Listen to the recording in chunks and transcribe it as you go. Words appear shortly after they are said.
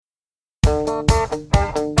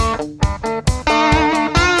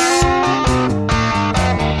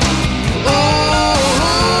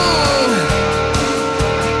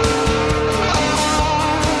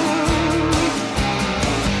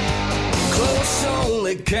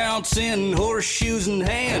Counts in horseshoes and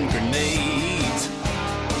hand grenades.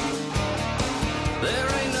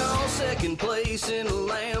 There ain't no second place in a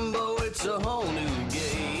Lambo, it's a whole new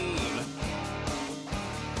game.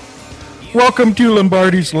 Welcome to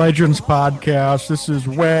Lombardi's Legends Podcast. This is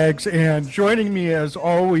Wags, and joining me as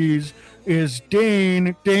always is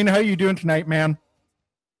Dane. Dane, how you doing tonight, man?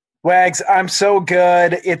 Wags, I'm so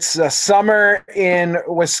good. It's summer in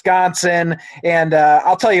Wisconsin, and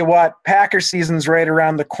I'll tell you what, Packers season's right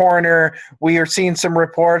around the corner. We are seeing some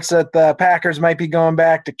reports that the Packers might be going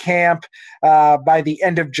back to camp by the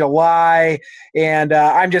end of July, and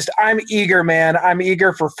I'm eager, man. I'm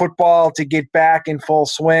eager for football to get back in full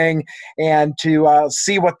swing and to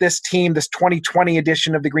see what this team, this 2020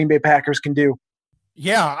 edition of the Green Bay Packers, can do.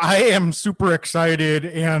 Yeah, I am super excited,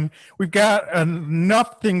 and we've got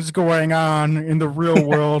enough things going on in the real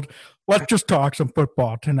world. Let's just talk some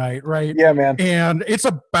football tonight, right? Yeah, man. And it's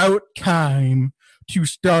about time to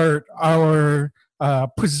start our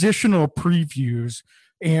positional previews.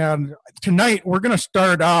 And tonight we're going to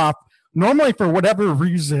start off, normally for whatever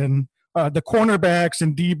reason, the cornerbacks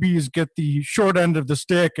and DBs get the short end of the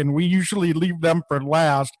stick, and we usually leave them for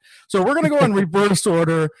last. So we're going to go in reverse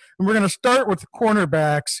order, and we're going to start with the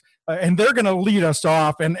cornerbacks, and they're going to lead us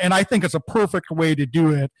off. And I think it's a perfect way to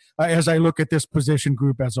do it as I look at this position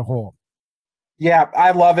group as a whole. Yeah,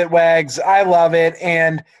 I love it, Wags. I love it.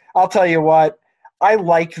 And I'll tell you what, I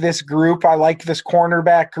like this group. I like this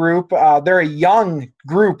cornerback group. They're a young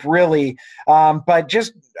group, really. But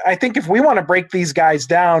just I think if we want to break these guys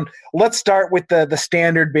down, let's start with the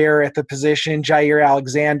standard bearer at the position, Jaire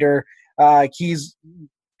Alexander. He's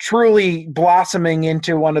truly blossoming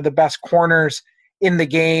into one of the best corners in the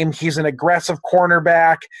game. He's an aggressive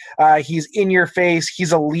cornerback. He's in your face.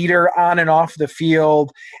 He's a leader on and off the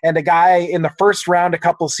field. And a guy in the first round a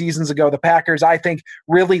couple seasons ago, the Packers, I think,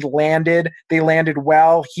 really landed. They landed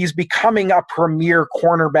well. He's becoming a premier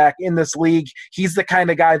cornerback in this league. He's the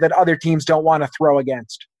kind of guy that other teams don't want to throw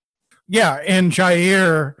against. Yeah, and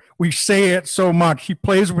Jaire, we say it so much. He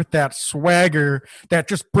plays with that swagger that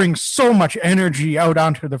just brings so much energy out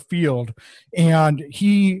onto the field. And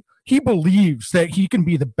he believes that he can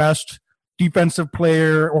be the best defensive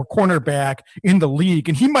player or cornerback in the league,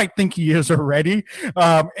 and he might think he is already.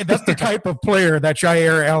 And that's the type of player that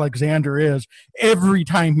Jaire Alexander is every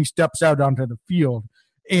time he steps out onto the field.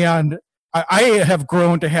 And I have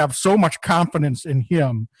grown to have so much confidence in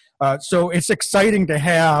him. So it's exciting to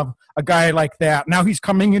have a guy like that. Now he's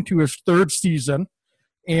coming into his third season,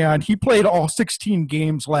 and he played all 16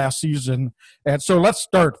 games last season. And so let's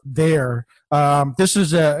start there. This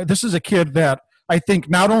is a kid that I think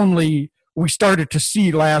not only we started to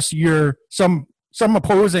see last year some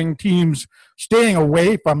opposing teams staying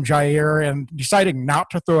away from Jaire and deciding not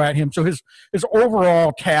to throw at him. So his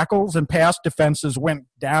overall tackles and pass defenses went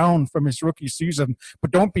down from his rookie season.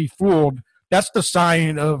 But don't be fooled. That's the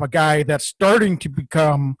sign of a guy that's starting to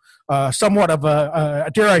become somewhat of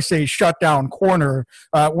a dare I say, shutdown corner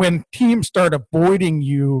when teams start avoiding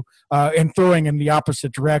you and throwing in the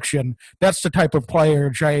opposite direction. That's the type of player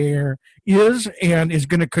Jaire is and is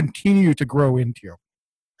going to continue to grow into.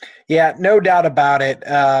 Yeah, no doubt about it.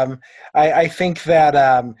 I think that,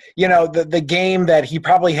 the game that he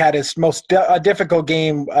probably had his most difficult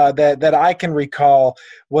game that I can recall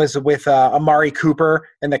was with Amari Cooper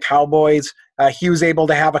and the Cowboys. He was able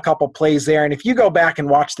to have a couple plays there. And if you go back and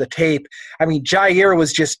watch the tape, I mean, Jaire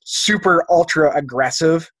was just super ultra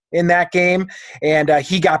aggressive in that game. And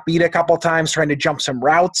he got beat a couple times trying to jump some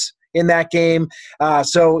routes in that game.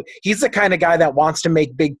 So he's the kind of guy that wants to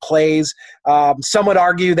make big plays. Some would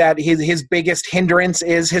argue that his biggest hindrance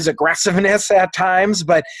is his aggressiveness at times,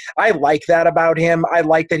 but I like that about him. I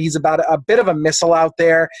like that he's about a bit of a missile out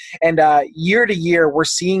there. And year to year, we're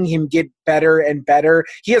seeing him get better and better.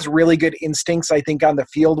 He has really good instincts, I think, on the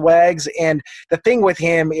field, Wags. And the thing with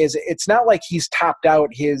him is it's not like he's topped out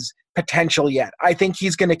his potential yet. I think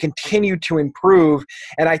he's going to continue to improve,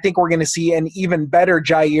 and I think we're going to see an even better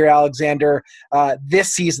Jaire Alexander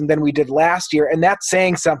this season than we did last year, and that's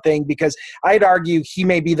saying something because I'd argue he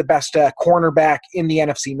may be the best cornerback in the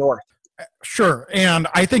NFC North. Sure. And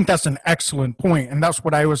I think that's an excellent point. And that's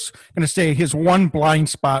what I was going to say. His one blind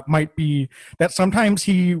spot might be that sometimes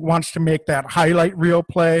he wants to make that highlight reel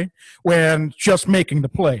play when just making the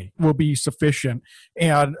play will be sufficient.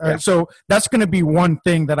 And so that's going to be one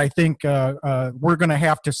thing that I think we're going to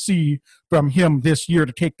have to see from him this year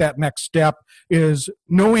to take that next step, is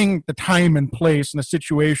knowing the time and place in a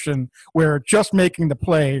situation where just making the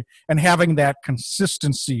play and having that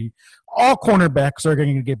consistency. All cornerbacks are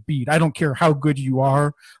going to get beat. I don't care how good you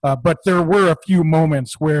are, but there were a few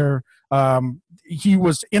moments where he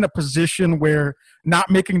was in a position where not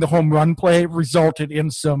making the home run play resulted in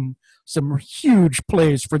some huge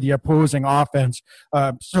plays for the opposing offense.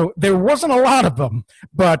 So there wasn't a lot of them,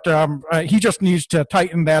 but he just needs to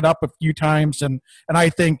tighten that up a few times, and I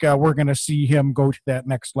think we're going to see him go to that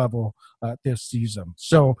next level this season.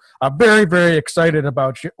 So very, very excited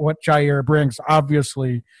about what Jaire brings,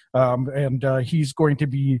 obviously, and he's going to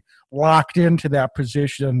be locked into that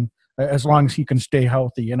position as long as he can stay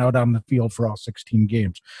healthy and out on the field for all 16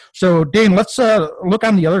 games. So, Dane, let's look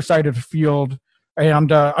on the other side of the field.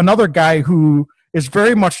 And another guy who is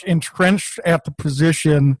very much entrenched at the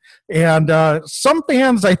position. And some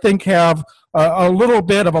fans, I think, have a little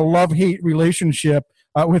bit of a love-hate relationship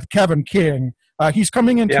with Kevin King. He's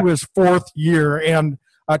coming into his fourth year. And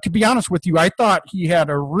to be honest with you, I thought he had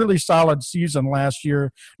a really solid season last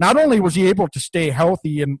year. Not only was he able to stay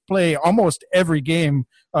healthy and play almost every game,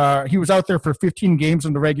 he was out there for 15 games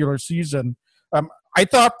in the regular season. I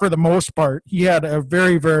thought for the most part, he had a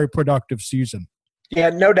very, very productive season. Yeah,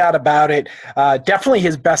 no doubt about it. Definitely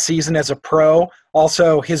his best season as a pro.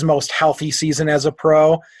 Also, his most healthy season as a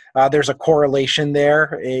pro. There's a correlation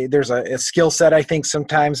there. There's a skill set, I think,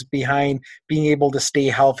 sometimes behind being able to stay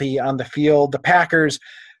healthy on the field. The Packers,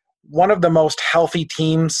 one of the most healthy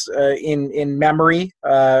teams in memory,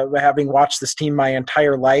 having watched this team my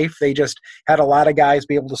entire life. They just had a lot of guys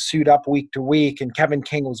be able to suit up week to week, and Kevin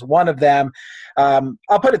King was one of them.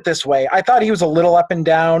 I'll put it this way. I thought he was a little up and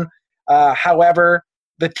down. However,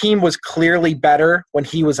 the team was clearly better when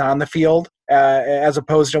he was on the field as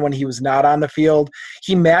opposed to when he was not on the field.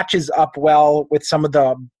 He matches up well with some of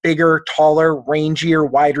the bigger, taller, rangier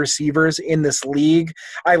wide receivers in this league.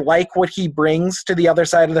 I like what he brings to the other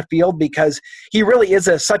side of the field because he really is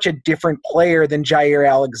such a different player than Jaire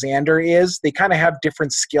Alexander is. They kind of have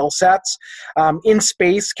different skill sets. In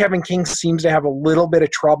space, Kevin King seems to have a little bit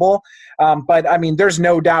of trouble. But, I mean, there's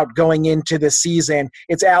no doubt going into the season,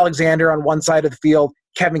 it's Alexander on one side of the field,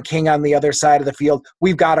 Kevin King on the other side of the field.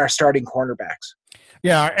 We've got our starting cornerbacks.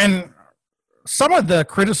 Yeah, and some of the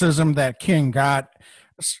criticism that King got,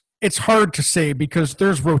 it's hard to say because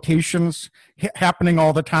there's rotations happening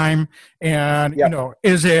all the time. And, you know,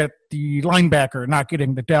 is it the linebacker not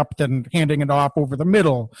getting the depth and handing it off over the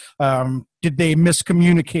middle? Did they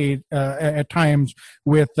miscommunicate at times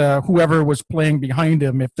with whoever was playing behind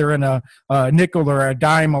him if they're in a nickel or a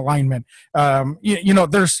dime alignment? You know,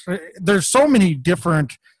 there's so many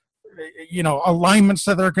different, you know, alignments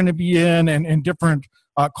that they're going to be in and different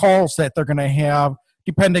calls that they're going to have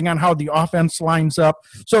depending on how the offense lines up.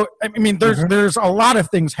 So, I mean, there's a lot of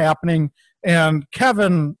things happening, and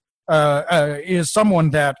Kevin is someone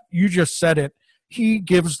that, you just said it, he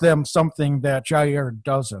gives them something that Jaire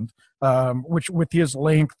doesn't, which with his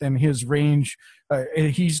length and his range,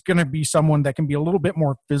 he's going to be someone that can be a little bit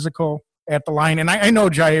more physical at the line. And I know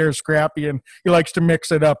Jaire is scrappy and he likes to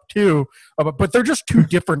mix it up too, but they're just two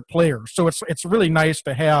different players. So it's really nice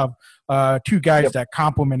to have two guys that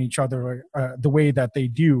complement each other the way that they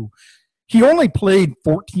do. He only played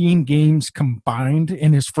 14 games combined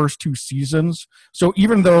in his first two seasons. So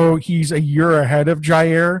even though he's a year ahead of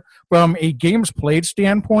Jaire from a games played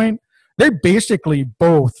standpoint, they basically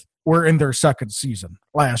both were in their second season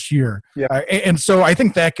last year. And so I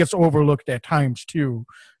think that gets overlooked at times too.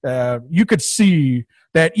 You could see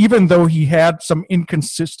that even though he had some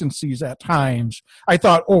inconsistencies at times, I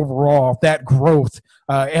thought overall that growth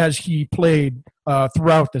as he played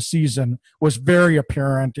throughout the season was very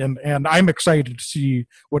apparent. And I'm excited to see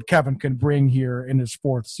what Kevin can bring here in his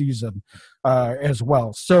fourth season as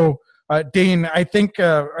well. So, Dane, I think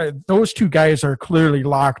those two guys are clearly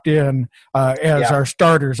locked in as our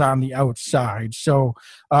starters on the outside. So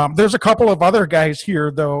there's a couple of other guys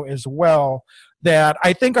here, though, as well, that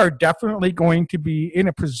I think are definitely going to be in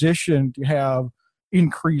a position to have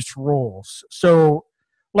increased roles. So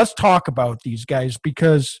let's talk about these guys,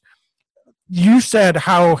 because you said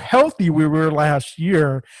how healthy we were last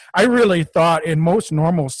year. I really thought in most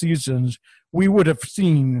normal seasons we would have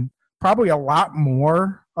seen probably a lot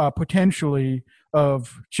more potentially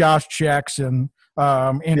of Josh Jackson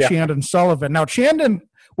and Chandon Sullivan. Now, Chandon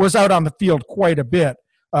was out on the field quite a bit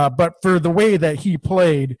But for the way that he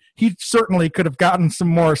played, he certainly could have gotten some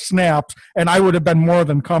more snaps, and I would have been more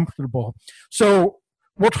than comfortable. So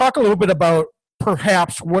we'll talk a little bit about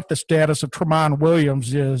perhaps what the status of Tramon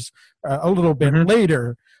Williams is a little bit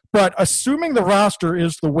later. But assuming the roster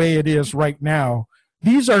is the way it is right now,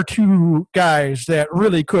 these are two guys that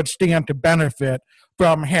really could stand to benefit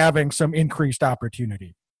from having some increased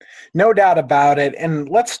opportunity. No doubt about it. And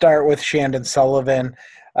let's start with Chandon Sullivan.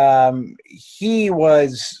 He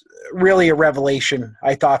was really a revelation,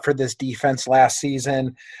 I thought, for this defense last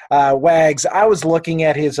season. Wags, I was looking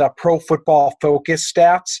at his Pro Football Focus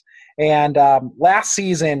stats. And last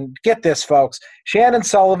season, get this, folks, Chandon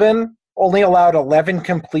Sullivan only allowed 11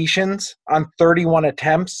 completions on 31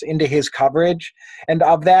 attempts into his coverage. And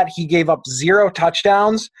of that, he gave up 0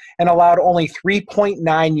 touchdowns and allowed only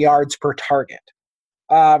 3.9 yards per target.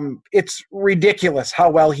 It's ridiculous how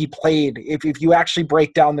well he played. If you actually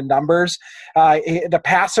break down the numbers, the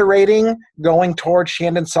passer rating going towards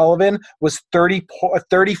Chandon Sullivan was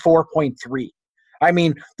 34.3. I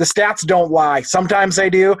mean, the stats don't lie. Sometimes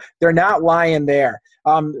they do. They're not lying there.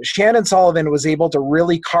 Chandon Sullivan was able to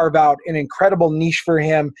really carve out an incredible niche for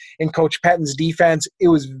him in Coach Pettine's defense. It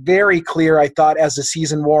was very clear, I thought, as the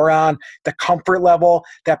season wore on, the comfort level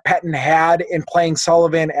that Pettine had in playing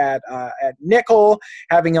Sullivan at nickel,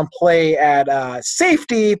 having him play at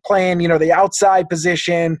safety, playing the outside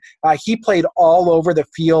position. He played all over the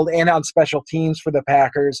field and on special teams for the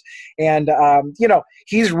Packers. And,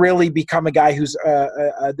 he's really become a guy who's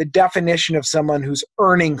the definition of someone who's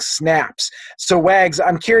earning snaps. So, Wags,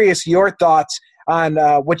 I'm curious your thoughts on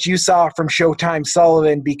what you saw from Showtime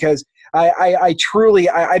Sullivan, because I truly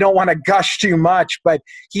don't want to gush too much, but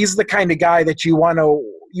he's the kind of guy that you want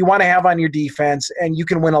to have on your defense, and you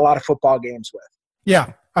can win a lot of football games with.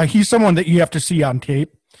 Yeah, he's someone that you have to see on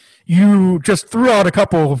tape. You just threw out a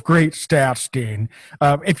couple of great stats, Dane.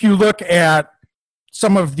 If you look at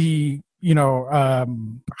some of the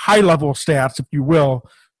high-level stats, if you will,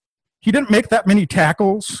 he didn't make that many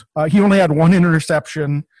tackles. He only had 1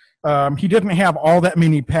 interception. He didn't have all that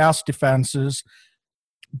many pass defenses.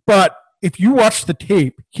 But if you watch the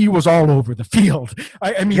tape, he was all over the field.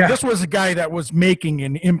 This was a guy that was making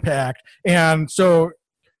an impact. And so,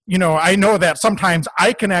 I know that sometimes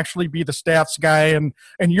I can actually be the stats guy, and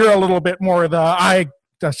you're a little bit more the eye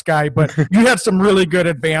test guy, but you had some really good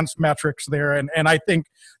advanced metrics there, and I think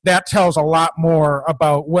that tells a lot more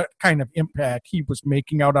about what kind of impact he was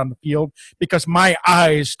making out on the field, because my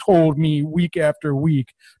eyes told me week after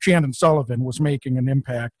week Chandon Sullivan was making an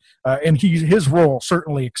impact, and his role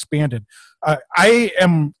certainly expanded. I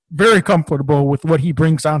am very comfortable with what he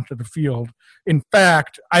brings onto the field. In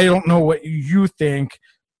fact, I don't know what you think,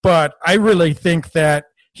 but I really think that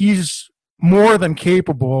he's more than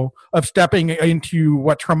capable of stepping into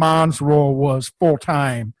what Tramon's role was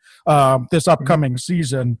full-time this upcoming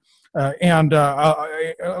season. Tramon,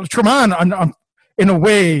 in a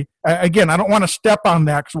way, again, I don't want to step on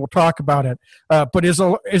that because we'll talk about it, but is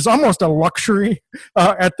almost a luxury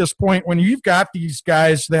at this point when you've got these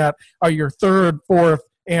guys that are your third, fourth,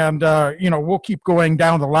 and we'll keep going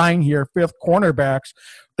down the line here, fifth cornerbacks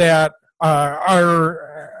that are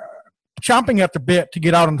chomping at the bit to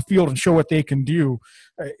get out on the field and show what they can do.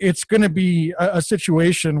 It's going to be a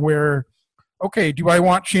situation where, okay, do I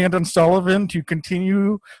want Chandon Sullivan to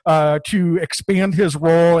continue to expand his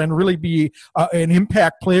role and really be an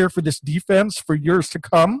impact player for this defense for years to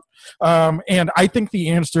come? And I think the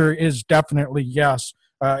answer is definitely yes,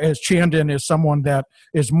 as Chandon is someone that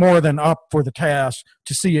is more than up for the task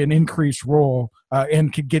to see an increased role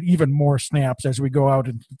and could get even more snaps as we go out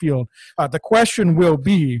into the field. The question will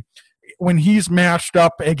be, when he's matched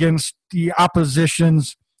up against the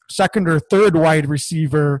opposition's second or third wide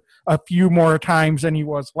receiver a few more times than he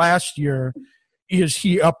was last year, is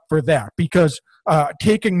he up for that? Because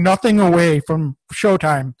taking nothing away from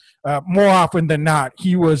Showtime, more often than not,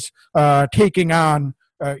 he was taking on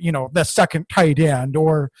the second tight end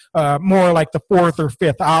or more like the fourth or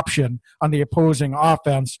fifth option on the opposing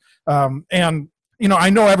offense. And I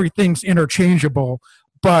know everything's interchangeable,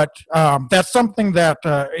 but that's something that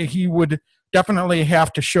he would definitely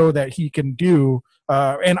have to show that he can do.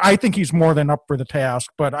 And I think he's more than up for the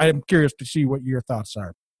task, but I'm curious to see what your thoughts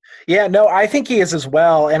are. Yeah, no, I think he is as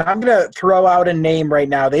well. And I'm going to throw out a name right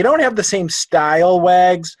now. They don't have the same style,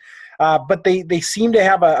 Wags, but they seem to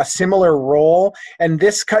have a similar role. And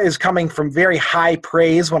this is coming from very high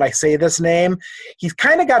praise when I say this name. He's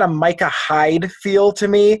kind of got a Micah Hyde feel to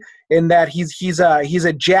me in that he's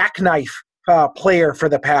a jackknife player for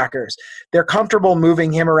the Packers. They're comfortable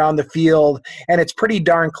moving him around the field, and it's pretty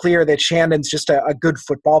darn clear that Chandon's just a good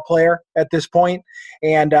football player at this point.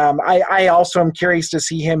 And I also am curious to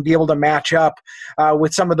see him be able to match up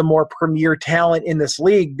with some of the more premier talent in this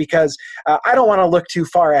league, because I don't want to look too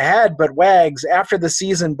far ahead, but Wags, after the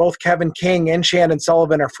season, both Kevin King and Chandon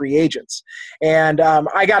Sullivan are free agents. And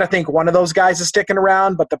I got to think one of those guys is sticking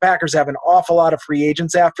around, but the Packers have an awful lot of free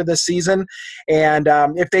agents after this season. And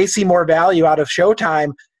if they see more value out of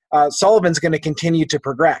Showtime, Sullivan's going to continue to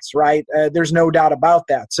progress, right? There's no doubt about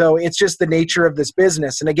that. So it's just the nature of this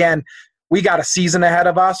business. And again, we got a season ahead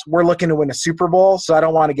of us. We're looking to win a Super Bowl, so I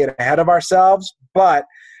don't want to get ahead of ourselves. But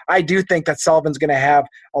I do think that Sullivan's going to have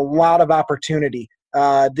a lot of opportunity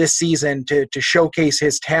this season to showcase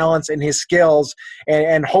his talents and his skills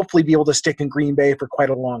and hopefully be able to stick in Green Bay for quite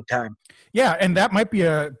a long time. Yeah, and that might be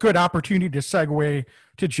a good opportunity to segue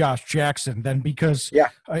to Josh Jackson then, because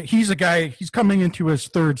he's a guy, he's coming into his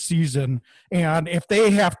third season, and if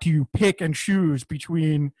they have to pick and choose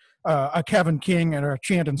between a Kevin King and a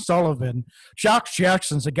Chandon Sullivan, Josh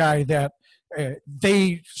Jackson's a guy that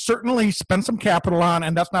they certainly spent some capital on,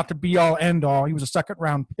 and that's not the be-all, end-all. He was a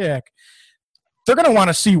second-round pick. They're going to want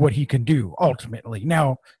to see what he can do ultimately.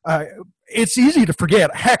 Now, it's easy to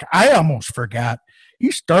forget. Heck, I almost forgot.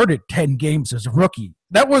 He started 10 games as a rookie.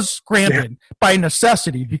 That was granted by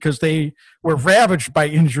necessity because they were ravaged by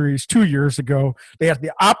injuries 2 years ago. They had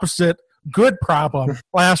the opposite good problem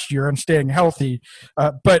last year in staying healthy,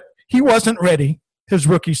 but he wasn't ready his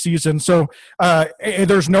rookie season. So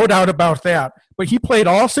there's no doubt about that. But he played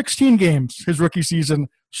all 16 games his rookie season,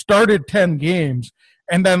 started 10 games.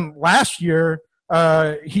 And then last year,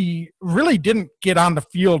 he really didn't get on the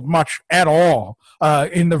field much at all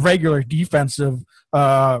in the regular defensive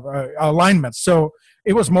alignments. So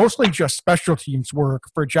it was mostly just special teams work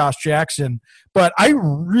for Josh Jackson. But I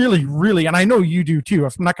really, and I know you do too,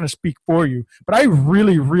 I'm not going to speak for you, but I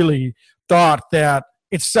really thought that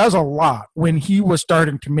it says a lot when he was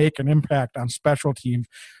starting to make an impact on special teams.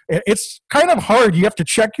 It's kind of hard. You have to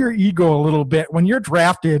check your ego a little bit when you're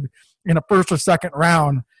drafted in a first or second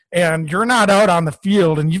round and you're not out on the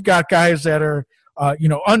field and you've got guys that are,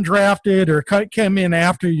 undrafted or came in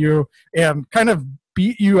after you and kind of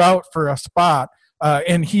beat you out for a spot.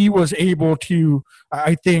 And he was able to,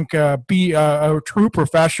 I think, be a true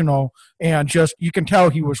professional, and just you can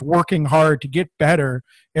tell he was working hard to get better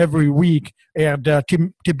every week, and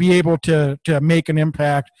to be able to make an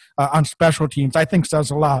impact on special teams, I think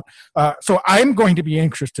says a lot. So I'm going to be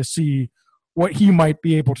anxious to see what he might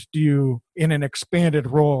be able to do in an expanded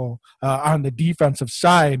role on the defensive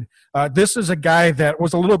side. This is a guy that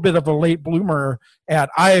was a little bit of a late bloomer at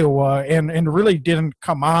Iowa and really didn't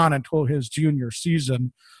come on until his junior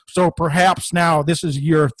season. So perhaps now this is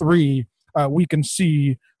year 3. We can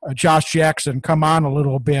see Josh Jackson come on a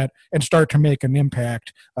little bit and start to make an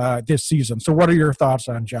impact this season. So what are your thoughts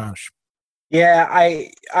on Josh? Yeah,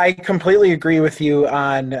 I completely agree with you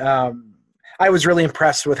on I was really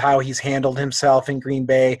impressed with how he's handled himself in Green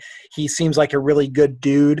Bay. He seems like a really good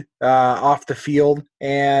dude off the field.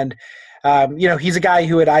 And, he's a guy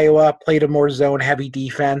who at Iowa played a more zone-heavy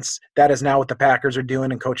defense. That is now what the Packers are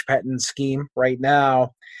doing in Coach Pettine's scheme right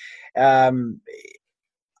now. To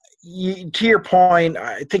your point,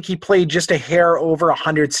 I think he played just a hair over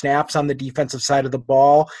 100 snaps on the defensive side of the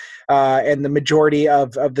ball. And the majority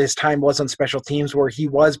of this time was on special teams, where he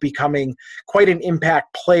was becoming quite an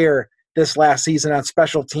impact player this last season on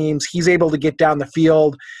special teams. He's able to get down the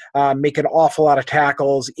field, make an awful lot of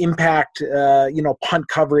tackles, impact, punt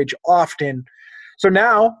coverage often. So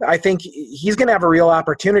now I think he's going to have a real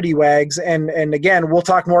opportunity, Wags. And again, we'll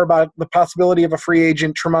talk more about the possibility of a free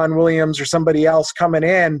agent, Tramon Williams or somebody else coming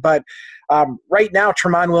in. But right now,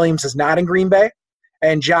 Tramon Williams is not in Green Bay,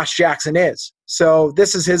 and Josh Jackson is. So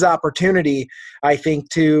this is his opportunity, I think,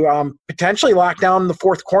 to potentially lock down the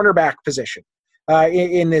fourth cornerback position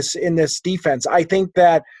in this defense. I think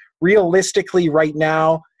that realistically right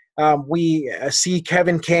now, we see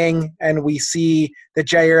Kevin King and we see the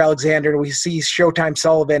Jair Alexander and we see Showtime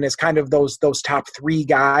Sullivan as kind of those top 3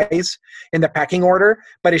 guys in the pecking order.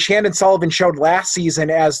 But as Chandon Sullivan showed last season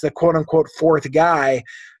as the quote-unquote 4th guy,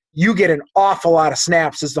 you get an awful lot of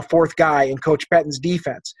snaps as the 4th guy in Coach Pettine's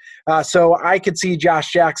defense. So I could see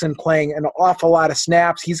Josh Jackson playing an awful lot of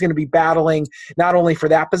snaps. He's going to be battling not only for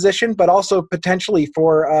that position, but also potentially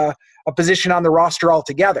for a position on the roster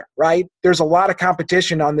altogether, right? There's a lot of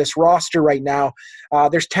competition on this roster right now.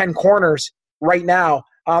 There's 10 corners right now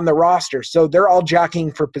on the roster. So they're all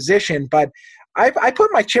jockeying for position, but I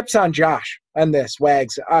put my chips on Josh on this,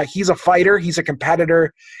 Wags. He's a fighter. He's a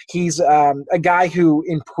competitor. He's a guy who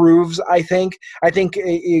improves, I think. I think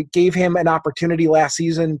it gave him an opportunity last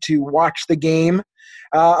season to watch the game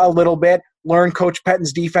a little bit, learn Coach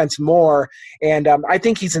Pettin's defense more. And I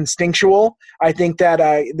think he's instinctual. I think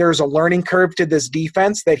that there's a learning curve to this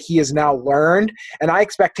defense that he has now learned. And I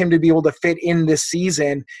expect him to be able to fit in this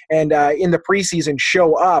season and in the preseason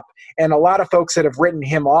show up. And a lot of folks that have written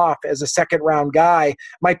him off as a second-round guy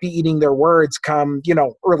might be eating their words come,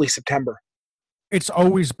 early September. It's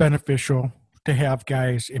always beneficial to have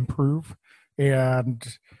guys improve and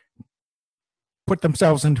put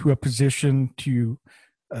themselves into a position to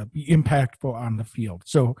be impactful on the field.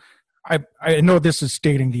 So I know this is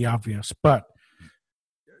stating the obvious, but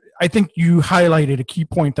I think you highlighted a key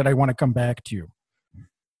point that I want to come back to.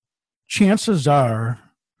 Chances are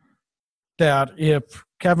that if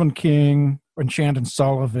Kevin King and Chandon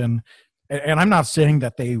Sullivan, and I'm not saying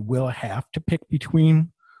that they will have to pick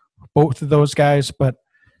between both of those guys, but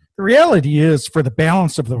the reality is for the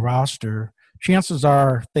balance of the roster, chances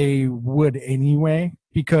are they would anyway,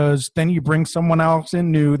 because then you bring someone else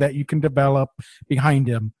in new that you can develop behind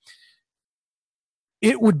him.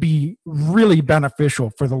 It would be really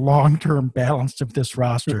beneficial for the long-term balance of this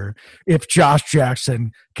roster if Josh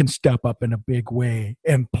Jackson can step up in a big way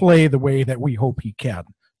and play the way that we hope he can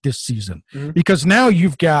this season. Mm-hmm. Because now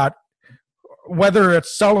you've got, whether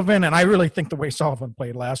it's Sullivan, and I really think the way Sullivan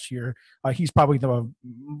played last year, he's probably the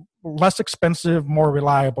less expensive, more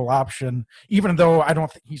reliable option, even though I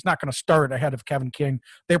don't think he's not going to start ahead of Kevin King.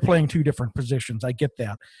 They're playing two different positions. I get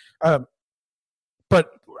that. But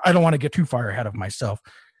I don't want to get too far ahead of myself.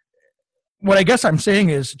 What I guess I'm saying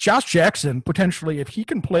is Josh Jackson, potentially, if he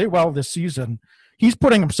can play well this season, he's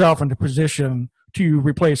putting himself into position to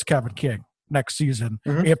replace Kevin King next season.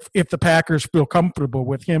 Mm-hmm. If the Packers feel comfortable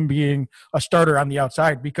with him being a starter on the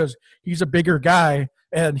outside, because he's a bigger guy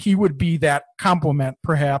and he would be that complement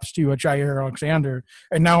perhaps to a Jair Alexander.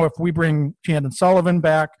 And now if we bring Chandon Sullivan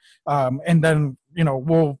back, and then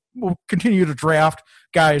we'll continue to draft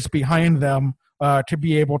guys behind them to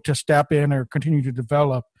be able to step in or continue to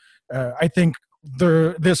develop, I think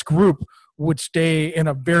this group would stay in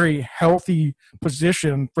a very healthy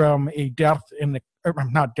position from a depth and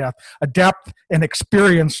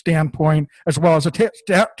experience standpoint, as well as a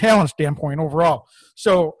talent standpoint overall.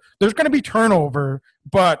 So there's going to be turnover,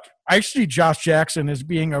 but I see Josh Jackson as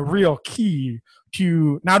being a real key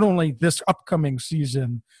to not only this upcoming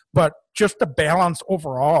season, but just the balance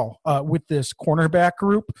overall with this cornerback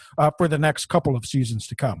group for the next couple of seasons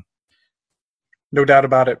to come. No doubt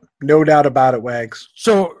about it. No doubt about it, Wags.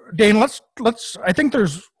 So, Dane, let's. I think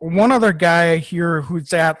there's one other guy here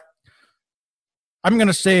who's at, I'm going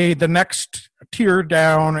to say, the next tier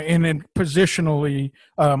down and positionally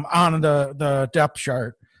on the depth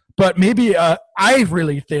chart, but maybe I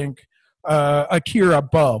really think a tier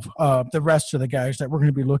above the rest of the guys that we're going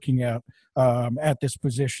to be looking at this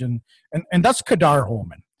position, and that's Ka'dar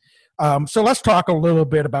Hollman. So let's talk a little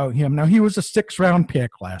bit about him. Now, he was a 6th-round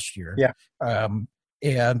pick last year. Yeah.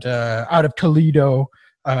 And out of Toledo.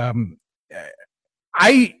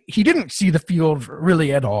 He didn't see the field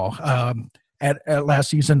really at all at last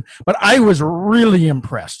season, but I was really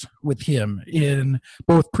impressed with him in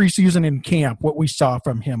both preseason and camp, what we saw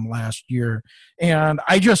from him last year. And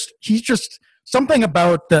he's just something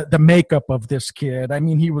about the makeup of this kid. I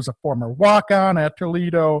mean, he was a former walk-on at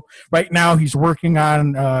Toledo. Right now he's working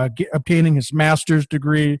on obtaining his master's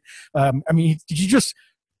degree. I mean, he just –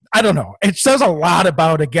 I don't know. It says a lot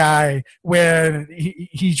about a guy when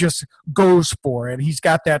he just goes for it. He's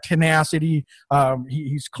got that tenacity.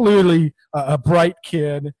 He's clearly a bright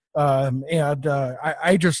kid.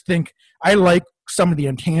 I just think I like some of the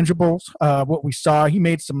intangibles, what we saw. He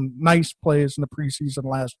made some nice plays in the preseason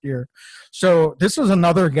last year. So this is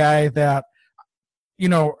another guy that,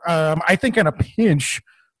 I think in a pinch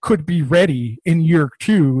could be ready in year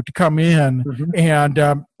 2 to come in and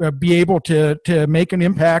be able to make an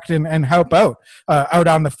impact and help out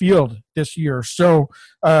on the field this year. So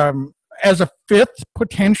as a 5th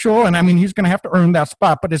potential, and I mean, he's going to have to earn that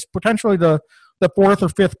spot, but it's potentially the 4th or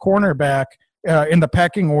 5th cornerback in the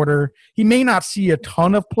pecking order. He may not see a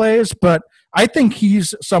ton of plays, but I think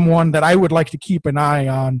he's someone that I would like to keep an eye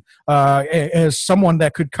on as someone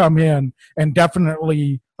that could come in and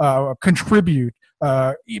definitely contribute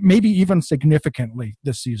maybe even significantly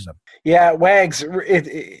this season. Yeah, Wags,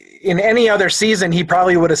 in any other season, he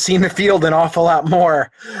probably would have seen the field an awful lot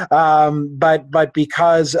more. But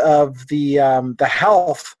because of the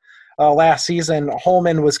health last season,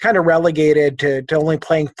 Hollman was kind of relegated to only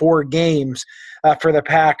playing 4 games for the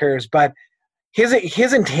Packers. But his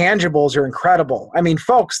intangibles are incredible. I mean,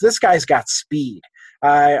 folks, this guy's got speed.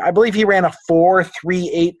 I believe he ran a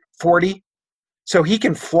 4.38 40, so he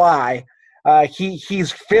can fly.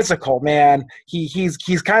 He's physical, man.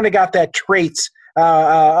 He's kind of got that traits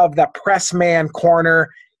of that press man corner,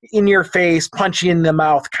 in your face, punch you in the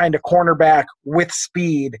mouth kind of cornerback with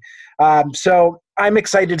speed. So I'm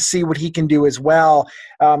excited to see what he can do as well.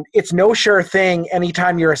 It's no sure thing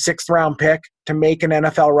anytime you're a 6th-round pick to make an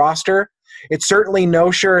NFL roster. It's certainly no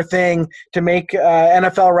sure thing to make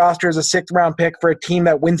NFL roster as a 6th-round pick for a team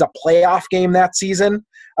that wins a playoff game that season.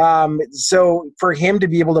 So for him to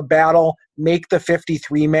be able to battle, make the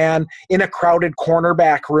 53-man in a crowded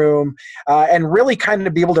cornerback room, and really kind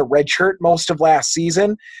of be able to redshirt most of last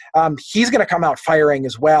season, he's going to come out firing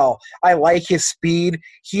as well. I like his speed.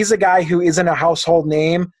 He's a guy who isn't a household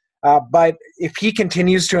name, but if he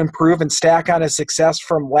continues to improve and stack on his success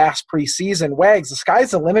from last preseason, Wags, the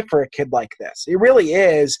sky's the limit for a kid like this. It really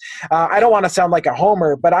is. I don't want to sound like a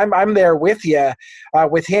homer, but I'm there with you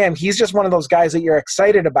with him. He's just one of those guys that you're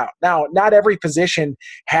excited about. Now, not every position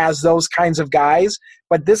has those kinds of guys,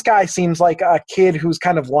 but this guy seems like a kid who's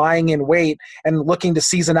kind of lying in wait and looking to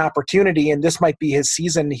seize an opportunity, and this might be his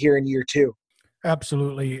season here in year 2.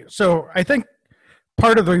 Absolutely. So I think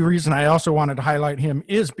part of the reason I also wanted to highlight him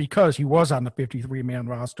is because he was on the 53-man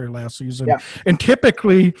roster last season. Yeah. And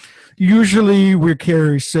usually we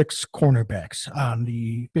carry 6 cornerbacks on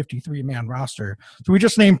the 53-man roster. So we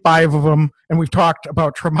just named 5 of them, and we've talked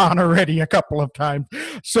about Tremont already a couple of times.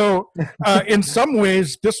 So in some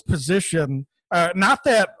ways, this position, not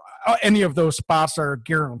that any of those spots are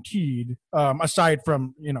guaranteed, aside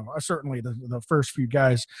from, certainly the first few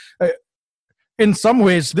guys, in some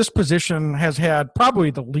ways, this position has had probably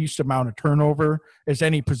the least amount of turnover as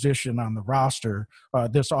any position on the roster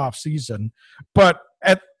this offseason. But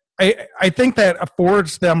I think that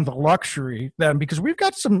affords them the luxury then, because we've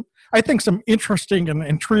got some interesting and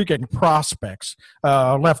intriguing prospects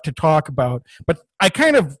left to talk about. But I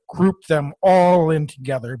kind of grouped them all in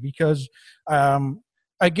together because,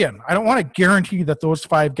 again, I don't want to guarantee that those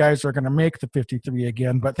 5 guys are going to make the 53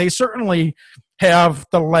 again, but they certainly have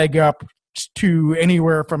the leg up to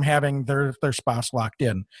anywhere from having their spots locked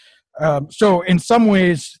in. So in some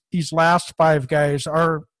ways, these last 5 guys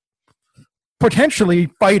are potentially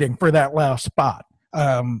fighting for that last spot.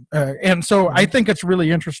 And so I think it's really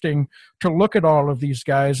interesting to look at all of these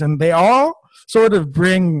guys, and they all sort of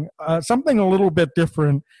bring something a little bit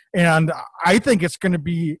different. And I think it's going to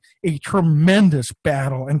be a tremendous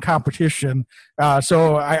battle and competition.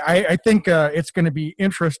 So I think it's going to be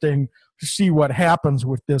interesting to see what happens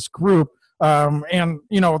with this group. And,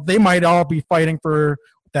 they might all be fighting for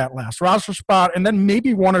that last roster spot and then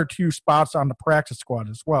maybe 1 or 2 spots on the practice squad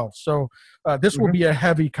as well. So this will be a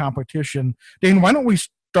heavy competition. Dane, why don't we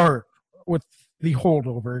start with the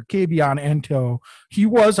holdover, Kavion Ento? He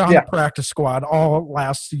was on the practice squad all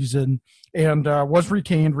last season and was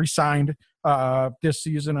re-signed this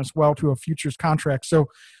season as well to a futures contract. So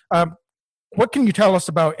what can you tell us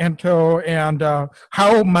about Ento, and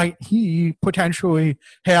how might he potentially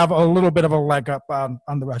have a little bit of a leg up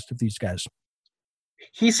on the rest of these guys?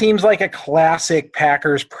 He seems like a classic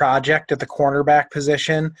Packers project at the cornerback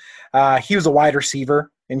position. He was a wide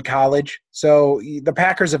receiver in college, so the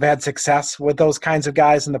Packers have had success with those kinds of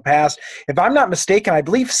guys in the past. If I'm not mistaken, I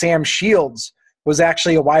believe Sam Shields was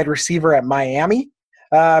actually a wide receiver at Miami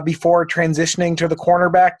before transitioning to the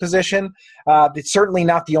cornerback position. It's certainly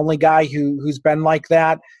not the only guy who's been like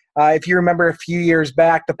that. If you remember a few years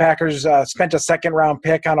back, the Packers spent a 2nd-round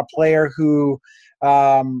pick on a player who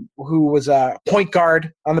was a point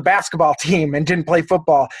guard on the basketball team and didn't play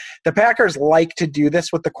football. The Packers like to do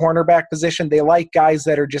this with the cornerback position. They like guys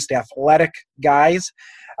that are just athletic guys.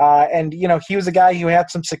 And he was a guy who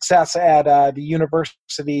had some success at the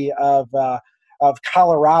University of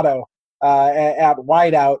Colorado at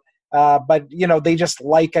wideout. But they just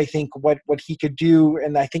like, I think, what he could do,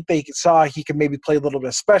 and I think they saw he could maybe play a little bit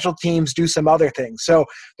of special teams, do some other things. So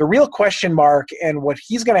the real question mark and what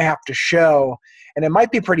he's going to have to show, and it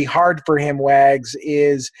might be pretty hard for him, Wags,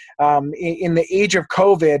 is in the age of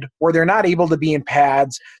COVID, where they're not able to be in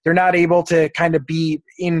pads, they're not able to kind of be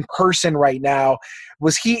in person right now,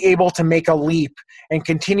 was he able to make a leap and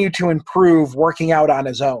continue to improve working out on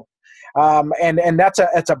his own? And that's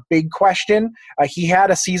a big question. He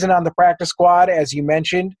had a season on the practice squad, as you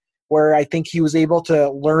mentioned, where I think he was able to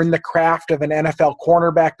learn the craft of an NFL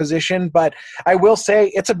cornerback position. But I will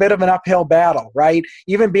say it's a bit of an uphill battle, right?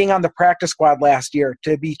 Even being on the practice squad last year,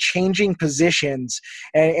 to be changing positions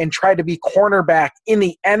and try to be cornerback in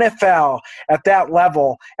the NFL at that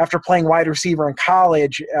level after playing wide receiver in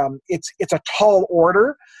college, it's a tall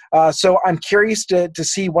order. So I'm curious to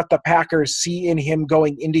see what the Packers see in him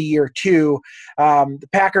going into year two. The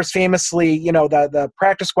Packers famously, the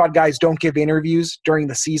practice squad guys don't give interviews during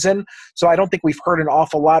the season, so I don't think we've heard an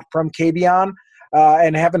awful lot from Kabion,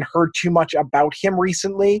 and haven't heard too much about him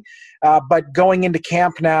recently. But going into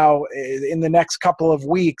camp now in the next couple of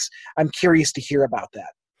weeks, I'm curious to hear about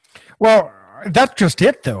that. Well, that's just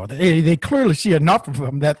it, though. They clearly see enough of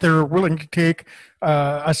him that they're willing to take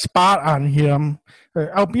a spot on him,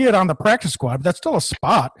 albeit on the practice squad. But that's still a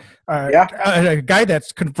spot. A guy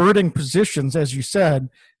that's converting positions, as you said,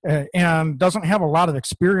 and doesn't have a lot of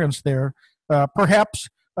experience there. Perhaps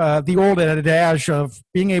the old adage of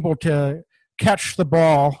being able to catch the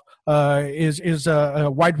ball is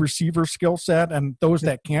a wide receiver skill set, and those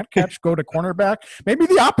that can't catch go to cornerback. Maybe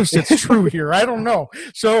the opposite's true here. I don't know.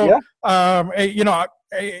 So,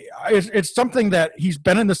 it's something that he's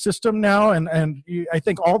been in the system now, and I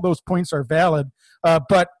think all those points are valid.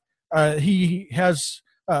 But he has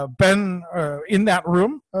been in that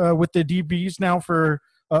room with the DBs now for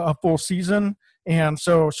a full season, and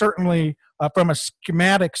so certainly from a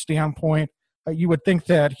schematic standpoint, you would think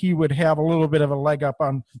that he would have a little bit of a leg up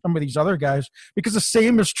on some of these other guys, because the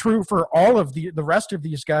same is true for all of the rest of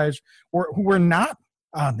these guys who were not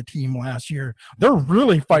on the team last year. They're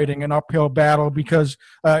really fighting an uphill battle because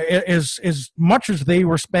as much as they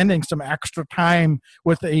were spending some extra time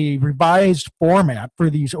with a revised format for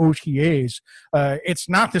these OTAs, it's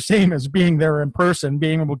not the same as being there in person,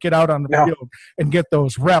 being able to get out on the field and get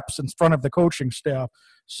those reps in front of the coaching staff.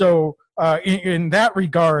 So in that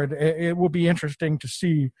regard, it will be interesting to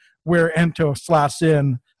see where Ento slots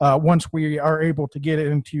in once we are able to get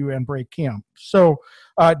into and break camp. So,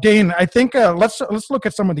 Dane, I think let's look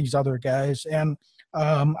at some of these other guys, and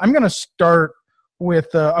I'm going to start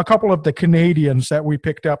with a couple of the Canadians that we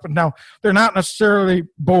picked up. Now, they're not necessarily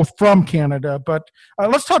both from Canada, but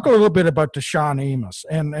let's talk a little bit about Deshaun Amos.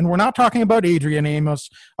 And we're not talking about Adrian Amos.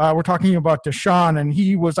 We're talking about Deshaun, and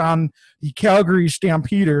he was on the Calgary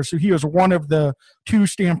Stampeders. So he was one of the two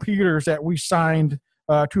Stampeders that we signed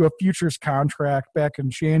to a futures contract back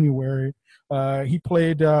in January. He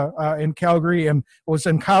played in Calgary and was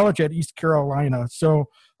in college at East Carolina. So,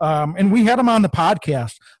 and we had him on the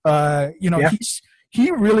podcast. He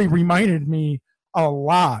really reminded me a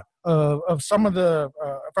lot of some of the,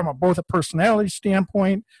 from both a personality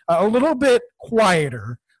standpoint, a little bit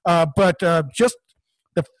quieter, but just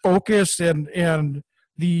the focus and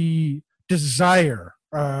the desire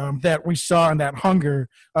that we saw and that hunger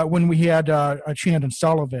when we had Chandon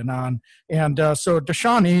Sullivan on. And so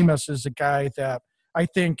Deshaun Amos is a guy that I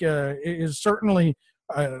think is certainly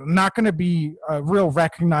not going to be real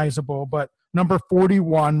recognizable, but number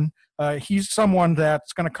 41, he's someone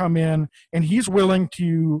that's going to come in and he's willing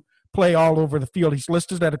to play all over the field. He's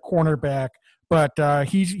listed at a cornerback, but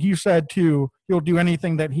he said too he'll do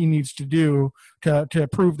anything that he needs to do to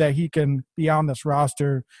prove that he can be on this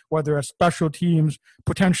roster, whether it's special teams,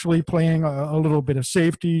 potentially playing a little bit of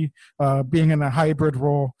safety, being in a hybrid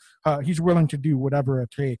role. He's willing to do whatever it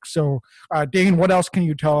takes. So, Dane, what else can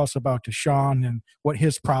you tell us about Deshaun and what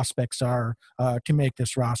his prospects are to make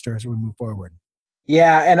this roster as we move forward?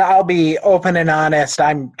 Yeah, and I'll be open and honest.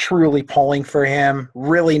 I'm truly pulling for him.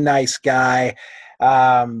 Really nice guy.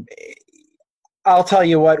 I'll tell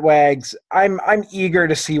you what, Wags, I'm eager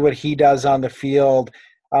to see what he does on the field.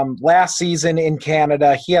 Last season in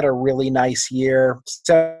Canada, he had a really nice year.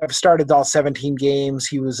 Started all 17 games.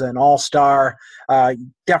 He was an all-star.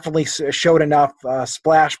 Definitely showed enough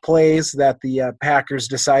splash plays that the Packers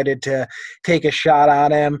decided to take a shot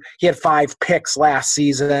on him. He had 5 picks last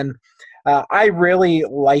season. I really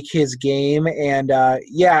like his game, and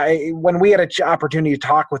when we had an opportunity to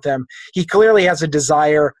talk with him, he clearly has a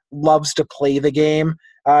desire, loves to play the game.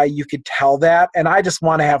 You could tell that, and I just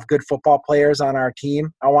want to have good football players on our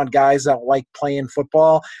team. I want guys that like playing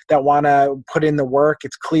football, that want to put in the work.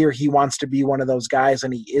 It's clear he wants to be one of those guys,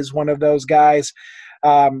 and he is one of those guys.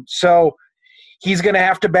 So he's going to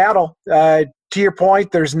have to battle. To your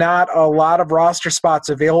point, there's not a lot of roster spots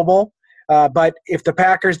available. But if the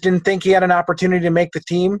Packers didn't think he had an opportunity to make the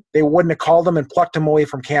team, they wouldn't have called him and plucked him away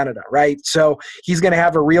from Canada, right? So he's going to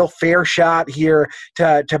have a real fair shot here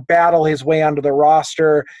to battle his way onto the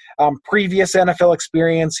roster. Previous NFL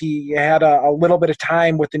experience, he had a little bit of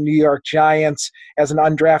time with the New York Giants as an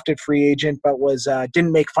undrafted free agent, but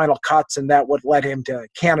didn't make final cuts, and that would led him to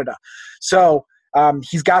Canada. So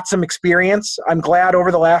he's got some experience. I'm glad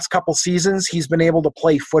over the last couple seasons he's been able to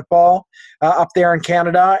play football up there in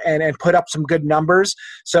Canada and put up some good numbers.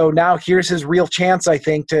 So now here's his real chance, I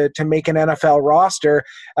think, to make an NFL roster.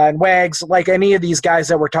 And Wags, like any of these guys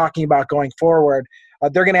that we're talking about going forward,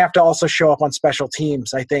 they're going to have to also show up on special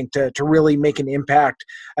teams, I think, to really make an impact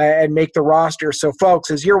and make the roster. So,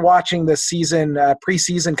 folks, as you're watching this season,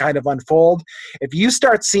 preseason kind of unfold, if you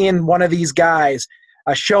start seeing one of these guys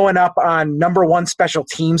showing up on number one special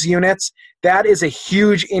teams units, that is a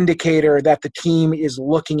huge indicator that the team is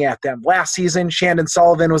looking at them. Last season, Shandon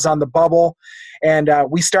Sullivan was on the bubble, and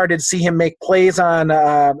we started to see him make plays on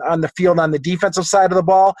the field on the defensive side of the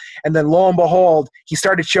ball, and then lo and behold, he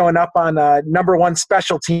started showing up on number one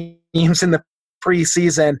special teams in the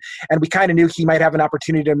preseason, and we kind of knew he might have an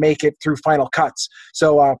opportunity to make it through final cuts.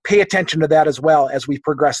 So pay attention to that as well as we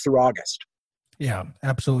progress through August. Yeah,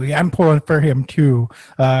 absolutely. I'm pulling for him too.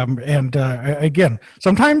 Again,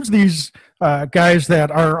 sometimes these guys that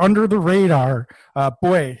are under the radar,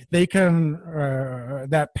 they can,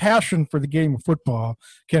 that passion for the game of football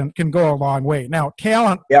can go a long way. Now,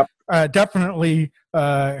 talent definitely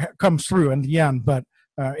comes through in the end, but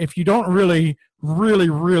if you don't really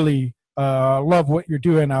love what you're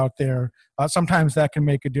doing out there, sometimes that can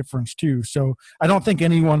make a difference too. So I don't think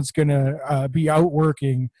anyone's going to be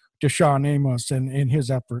outworking Deshaun Amos in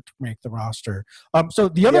his effort to make the roster. So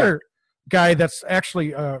the other guy that's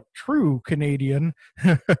actually a true Canadian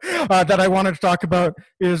that I wanted to talk about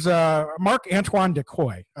is Marc-Antoine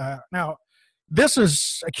Decoy. Now, this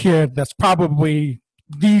is a kid that's probably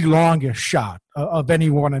the longest shot of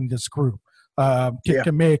anyone in this group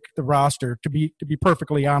to make the roster, to be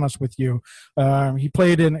perfectly honest with you. He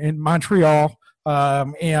played in Montreal,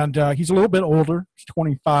 and he's a little bit older. He's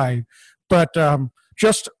 25. But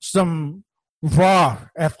just some raw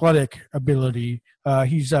athletic ability.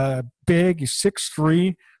 He's big, he's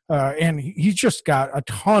 6'3", and he's just got a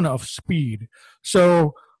ton of speed.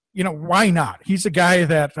 So, why not? He's a guy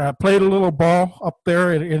that played a little ball up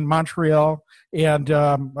there in Montreal, and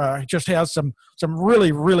just has some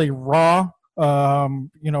really, really raw,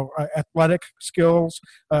 athletic skills.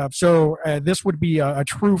 So this would be a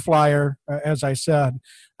true flyer, as I said.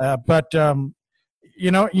 But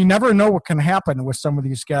you never know what can happen with some of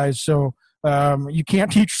these guys. So you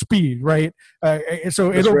can't teach speed, right?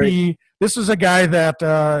 So this is a guy that,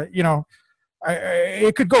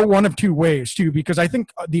 it could go one of two ways too, because I think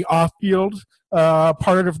the off-field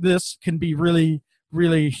part of this can be really,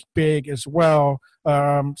 really big as well.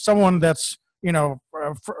 Someone that's,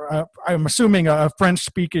 I'm assuming a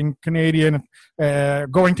French-speaking Canadian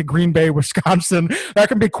going to Green Bay, Wisconsin, that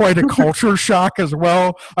can be quite a culture shock as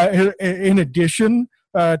well, in addition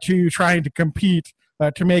to trying to compete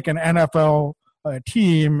to make an NFL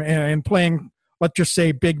team and playing, let's just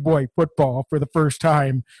say, big boy football for the first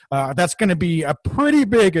time. That's going to be a pretty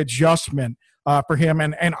big adjustment for him.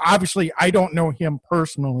 And obviously, I don't know him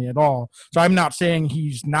personally at all. So I'm not saying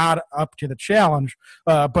he's not up to the challenge,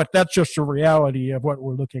 but that's just a reality of what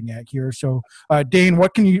we're looking at here. So, Dane,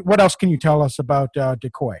 what else can you tell us about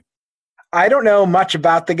Decoy? I don't know much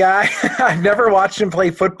about the guy. I've never watched him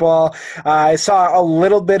play football. I saw a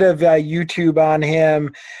little bit of YouTube on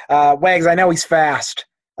him. Wags, I know he's fast.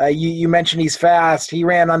 You mentioned he's fast. He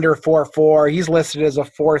ran under 4.4. He's listed as a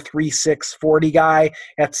 4.36 40 guy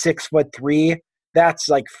at 6'3". That's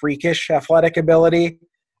like freakish athletic ability.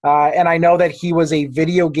 And I know that he was a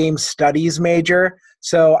video game studies major,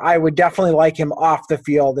 so I would definitely like him off the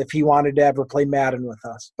field if he wanted to ever play Madden with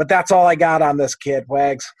us. But that's all I got on this kid,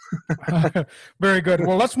 Wags. Very good.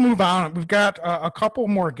 Well, let's move on. We've got a couple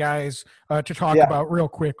more guys to talk about real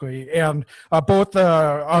quickly, and both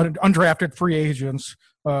undrafted free agents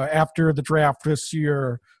after the draft this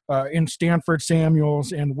year in Stanford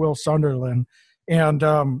Samuels and Will Sunderland. And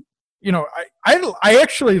I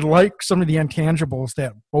actually like some of the intangibles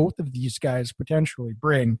that both of these guys potentially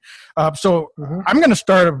bring. I'm going to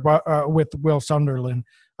start with Will Sunderland.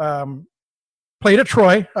 Played at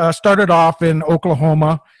Troy, started off in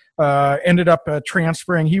Oklahoma, ended up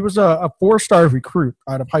transferring. He was a 4-star recruit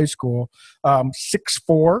out of high school,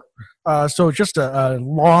 6'4", so just a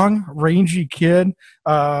long, rangy kid.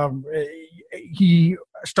 He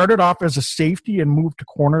started off as a safety and moved to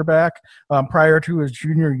cornerback prior to his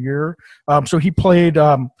junior year. So he played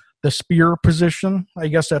the spear position, I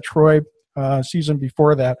guess, at Troy season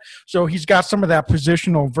before that. So he's got some of that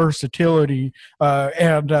positional versatility,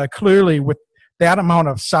 and clearly with that amount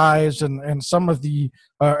of size and some of the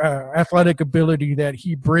athletic ability that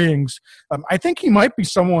he brings, I think he might be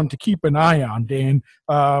someone to keep an eye on, Dane.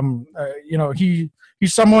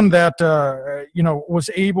 He's someone that, was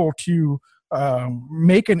able to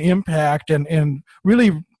make an impact and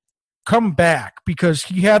really come back, because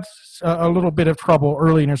he had a little bit of trouble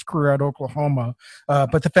early in his career at Oklahoma.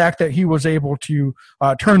 But the fact that he was able to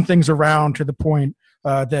turn things around to the point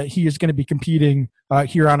that he is going to be competing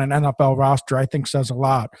here on an NFL roster, I think says a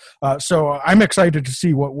lot. So I'm excited to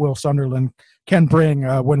see what Will Sunderland can bring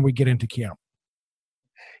when we get into camp.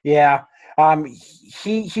 Yeah,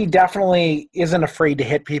 he definitely isn't afraid to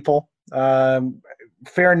hit people.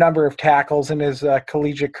 Fair number of tackles in his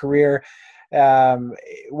collegiate career,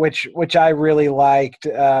 which I really liked.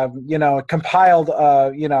 Compiled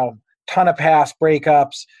ton of pass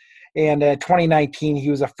breakups. And 2019, he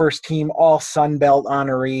was a first-team All-Sun Belt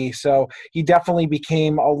honoree, so he definitely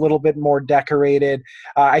became a little bit more decorated.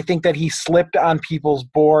 I think that he slipped on people's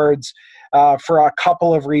boards for a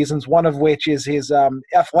couple of reasons, one of which is his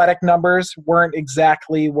athletic numbers weren't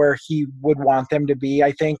exactly where he would want them to be,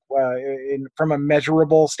 I think, from a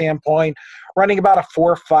measurable standpoint, running about a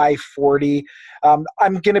 4.5 40. I'm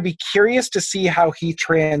going to be curious to see how he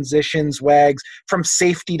transitions, Wags, from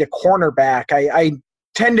safety to cornerback. I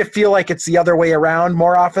tend to feel like it's the other way around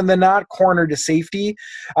more often than not, corner to safety.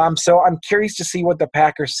 So I'm curious to see what the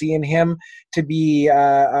Packers see in him to be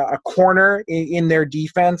a corner in their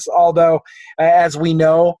defense. Although, as we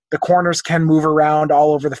know, the corners can move around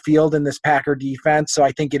all over the field in this Packer defense. So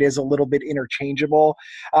I think it is a little bit interchangeable.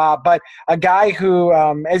 But a guy who,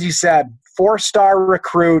 as you said, 4-star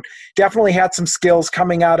recruit, definitely had some skills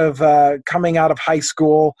coming out of high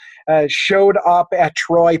school, showed up at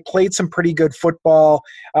Troy, played some pretty good football.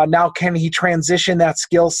 Now, can he transition that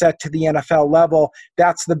skill set to the NFL level?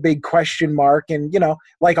 That's the big question mark. And,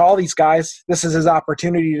 like all these guys, this is his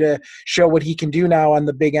opportunity to show what he can do now on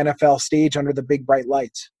the big NFL stage under the big bright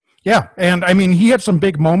lights. Yeah, and I mean, he had some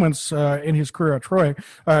big moments in his career at Troy.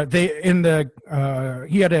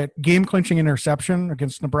 He had a game-clinching interception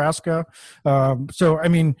against Nebraska. So I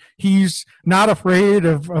mean, he's not afraid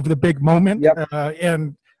of the big moment. Yep.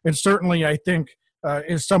 And certainly, I think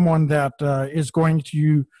is someone that is going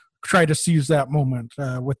to try to seize that moment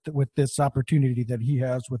with this opportunity that he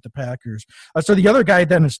has with the Packers. So the other guy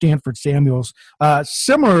then is Stanford Samuels.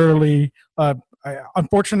 Similarly,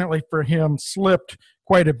 unfortunately for him, slipped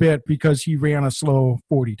quite a bit because he ran a slow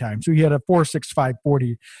 40 time. So he had a 4.65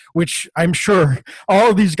 40, which I'm sure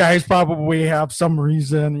all of these guys probably have some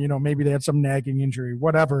reason, maybe they had some nagging injury,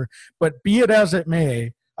 whatever. But be it as it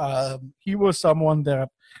may, he was someone that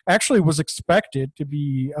actually was expected to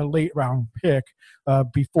be a late round pick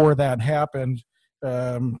before that happened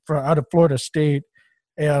out of Florida State,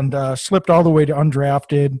 and slipped all the way to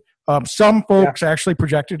undrafted. Some folks actually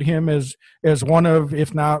projected him as one of,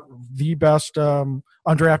 if not the best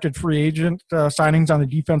undrafted free agent signings on the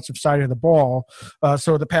defensive side of the ball.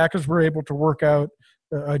 So the Packers were able to work out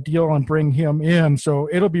a deal and bring him in. So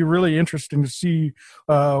it'll be really interesting to see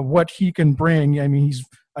what he can bring. I mean, he's,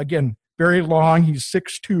 again, very long. He's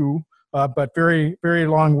 6'2", but very, very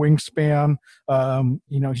long wingspan.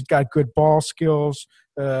 He's got good ball skills.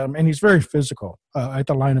 And he's very physical at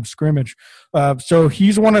the line of scrimmage. So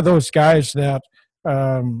he's one of those guys that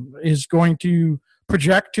is going to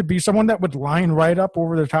project to be someone that would line right up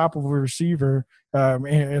over the top of a receiver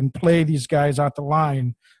and play these guys at the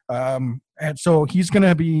line. And so he's going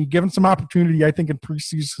to be given some opportunity, I think, in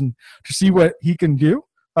preseason to see what he can do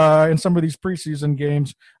in some of these preseason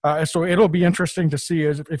games. So it'll be interesting to see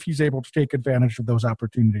if he's able to take advantage of those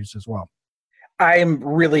opportunities as well. I'm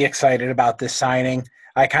really excited about this signing.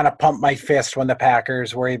 I kind of pumped my fist when the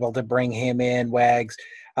Packers were able to bring him in, Wags.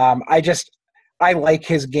 I like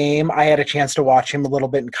his game. I had a chance to watch him a little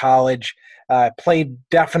bit in college. Played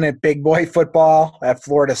definite big boy football at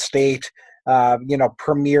Florida State,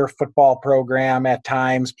 premier football program at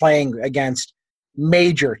times, playing against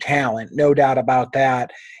major talent, no doubt about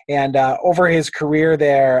that. And over his career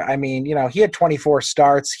there, I mean, he had 24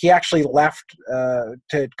 starts. He actually left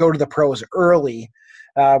to go to the pros early,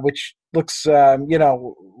 which looks,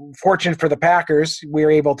 fortunate for the Packers. We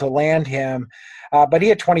were able to land him. But he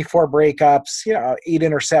had 24 breakups, 8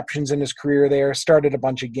 interceptions in his career there, started a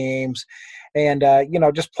bunch of games, and,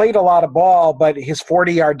 just played a lot of ball. But his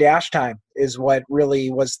 40-yard dash time is what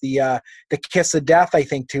really was the kiss of death, I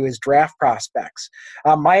think, to his draft prospects.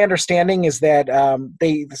 My understanding is that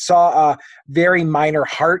they saw a very minor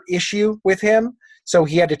heart issue with him, so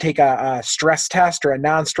he had to take a stress test or a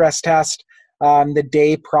non-stress test the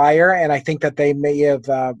day prior, and I think that they may have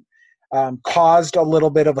caused a little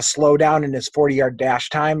bit of a slowdown in his 40-yard dash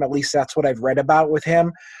time. At least that's what I've read about with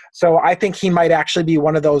him. So I think he might actually be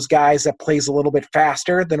one of those guys that plays a little bit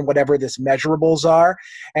faster than whatever this measurables are.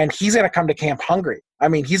 And he's going to come to camp hungry. I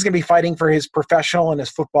mean, he's going to be fighting for his professional and his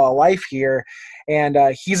football life here. And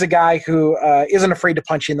he's a guy who isn't afraid to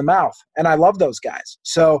punch you in the mouth. And I love those guys.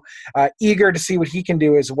 So eager to see what he can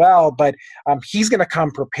do as well. But he's going to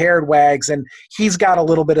come prepared, Wags. And he's got a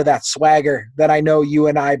little bit of that swagger that I know you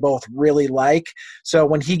and I both really like. So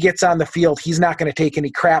when he gets on the field, he's not going to take any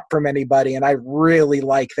crap from anybody. And I really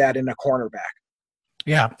like that in a cornerback.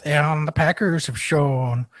 Yeah, and the Packers have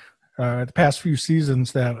shown the past few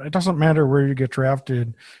seasons that it doesn't matter where you get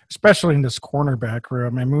drafted, especially in this cornerback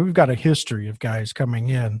room. I mean, we've got a history of guys coming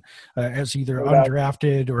in as either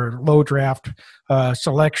undrafted or low draft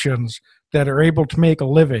selections that are able to make a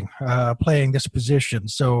living playing this position.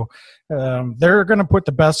 So they're going to put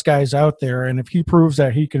the best guys out there, and if he proves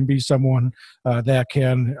that he can be someone that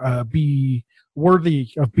can be worthy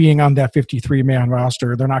of being on that 53-man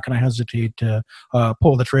roster, they're not going to hesitate to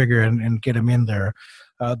pull the trigger and get him in there.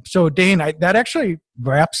 So, Dane, that actually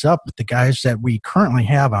wraps up the guys that we currently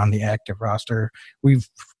have on the active roster. We've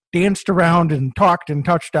danced around and talked and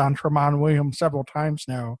touched on Tramon Williams several times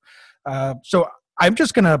now. So I'm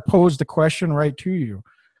just going to pose the question right to you.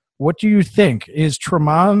 What do you think? Is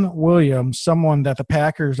Tramon Williams someone that the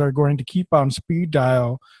Packers are going to keep on speed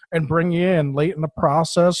dial and bring in late in the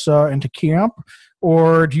process into camp?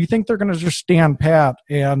 Or do you think they're going to just stand pat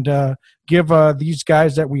and give these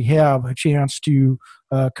guys that we have a chance to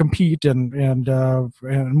compete and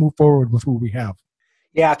move forward with who we have?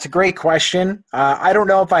 Yeah, it's a great question. I don't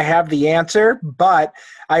know if I have the answer, but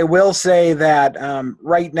I will say that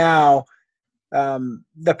right now,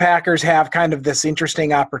 the Packers have kind of this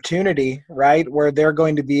interesting opportunity, right, where they're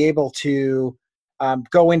going to be able to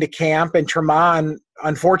go into camp, and Tramon,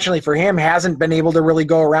 unfortunately for him, hasn't been able to really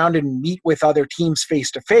go around and meet with other teams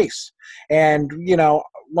face to face. And, you know,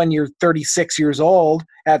 when you're 36 years old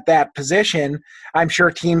at that position, I'm sure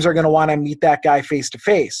teams are going to want to meet that guy face to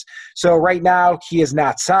face. So right now he is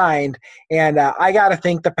not signed, and I got to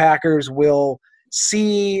think the Packers will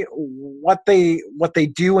see what they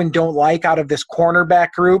do and don't like out of this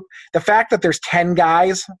cornerback group. The fact that there's 10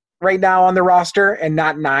 guys right now on the roster and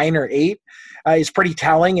not 9 or 8 is pretty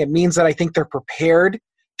telling. It means that I think they're prepared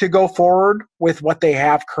to go forward with what they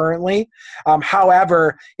have currently.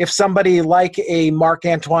 However, if somebody like a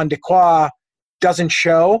Marc-Antoine Dequoy doesn't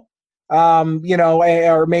show,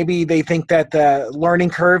 or maybe they think that the learning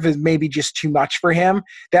curve is maybe just too much for him,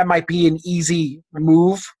 that might be an easy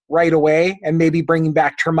move right away and maybe bringing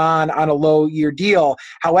back Tramon on a low-year deal.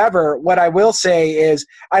 However, what I will say is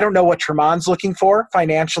I don't know what Tramon's looking for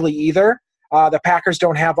financially either. The Packers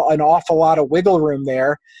don't have an awful lot of wiggle room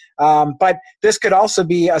there. But this could also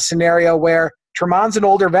be a scenario where Tramon's an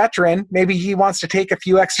older veteran. Maybe he wants to take a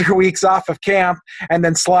few extra weeks off of camp and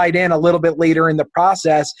then slide in a little bit later in the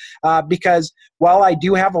process. Because while I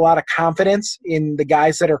do have a lot of confidence in the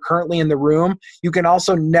guys that are currently in the room, you can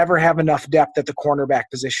also never have enough depth at the cornerback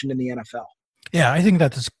position in the NFL. Yeah, I think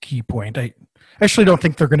that's a key point. I actually don't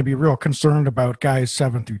think they're going to be real concerned about guys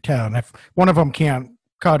 7 through 10. If one of them can't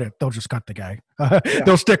cut it, they'll just cut the guy.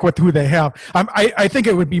 They'll stick with who they have. I think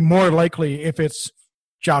it would be more likely if it's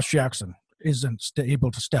Josh Jackson isn't able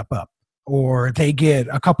to step up, or they get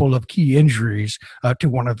a couple of key injuries to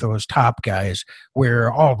one of those top guys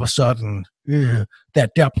where all of a sudden that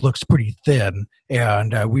depth looks pretty thin,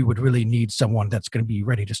 and we would really need someone that's going to be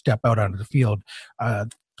ready to step out onto the field. I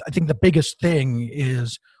think the biggest thing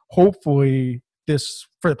is hopefully this,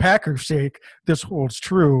 for the Packers' sake, this holds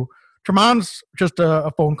true. Tramon's just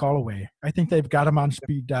a phone call away. I think they've got him on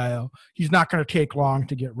speed dial. He's not going to take long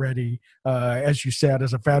to get ready. As you said,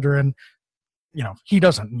 as a veteran, he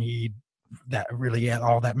doesn't need that really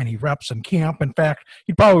all that many reps in camp. In fact,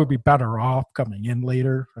 he'd probably be better off coming in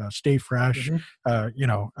later, stay fresh,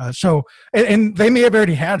 so, and they may have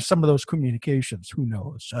already had some of those communications. Who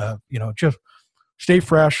knows? Just stay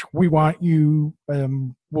fresh. We want you.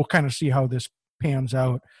 We'll kind of see how this pans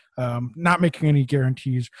out. Not making any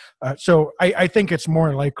guarantees. So I think it's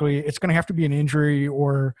more likely it's going to have to be an injury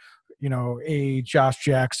or, a Josh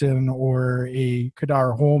Jackson or a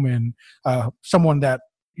Kadar Holman, someone that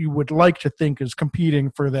you would like to think is competing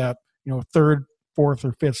for that, third, fourth,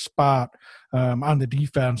 or fifth spot on the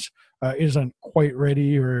defense isn't quite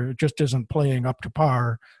ready or just isn't playing up to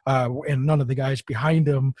par. And none of the guys behind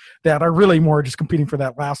him that are really more just competing for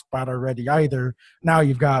that last spot are ready either. Now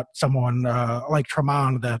you've got someone like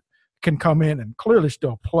Tramon that can come in and clearly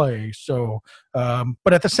still play. So,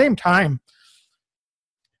 but at the same time,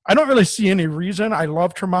 I don't really see any reason. I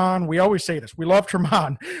love Tremont. We always say this. We love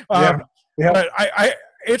Tremont. Yeah. But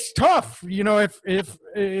it's tough. If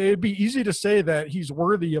it'd be easy to say that he's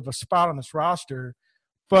worthy of a spot on this roster,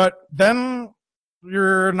 but then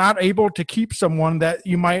you're not able to keep someone that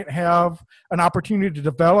you might have an opportunity to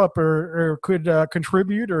develop or could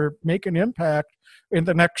contribute or make an impact in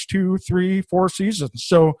the next 2, 3, 4 seasons.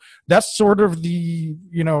 So that's sort of the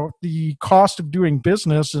cost of doing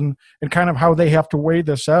business and kind of how they have to weigh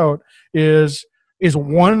this out is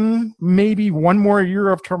maybe one more year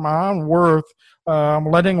of Tremont worth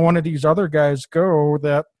letting one of these other guys go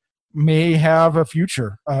that may have a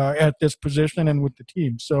future at this position and with the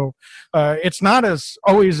team. So it's not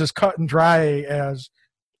always as cut and dry as,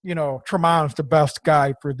 Tremont's the best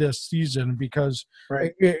guy for this season, because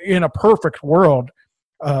right. In a perfect world,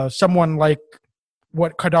 someone like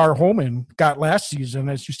what Kadar Holman got last season,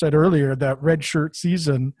 as you said earlier, that red shirt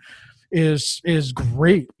season is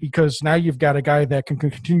great, because now you've got a guy that can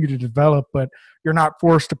continue to develop, but you're not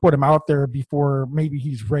forced to put him out there before maybe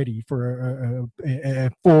he's ready for a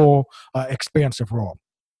full expansive role.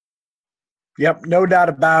 Yep, no doubt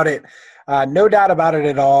about it. No doubt about it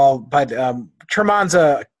at all. But Tremont's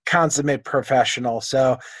a consummate professional.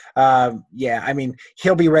 So,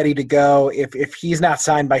 he'll be ready to go if he's not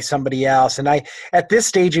signed by somebody else. And at this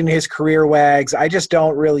stage in his career, Wags, I just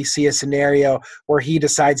don't really see a scenario where he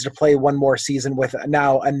decides to play one more season with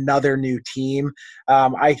now another new team.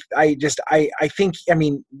 I think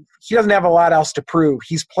he doesn't have a lot else to prove.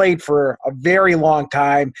 He's played for a very long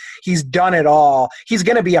time. He's done it all. He's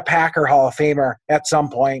going to be a Packer Hall of Famer at some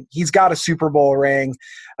point. He's got a Super Bowl ring.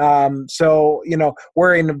 So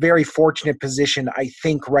we're in a very fortunate position, I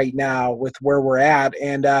think, right now with where we're at.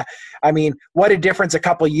 And, what a difference a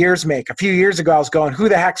couple of years make. A few years ago, I was going, who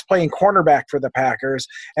the heck's playing cornerback for the Packers?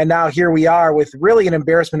 And now here we are with really an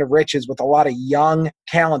embarrassment of riches with a lot of young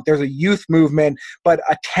talent. There's a youth movement, but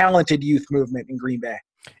a talented youth movement in Green Bay.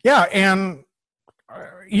 Yeah, and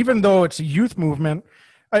even though it's a youth movement,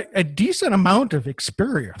 a decent amount of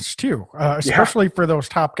experience too, especially for those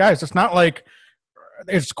top guys. It's not like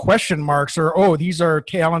it's question marks or, these are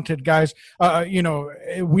talented guys.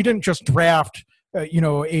 We didn't just draft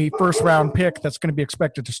a first round pick that's going to be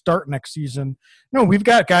expected to start next season. No, we've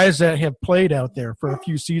got guys that have played out there for a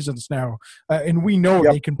few seasons now, and we know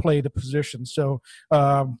they can play the position. So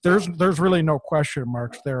there's really no question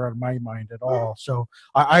marks there on my mind at all. So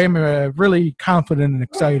I am really confident and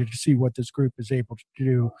excited to see what this group is able to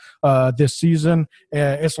do this season,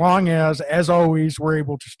 as long as always, we're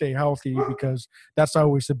able to stay healthy, because that's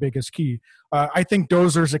always the biggest key. I think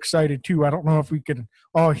Dozer's excited too. I don't know if we can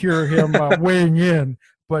all hear him weighing in,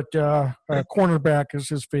 but cornerback is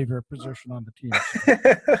his favorite position on the team.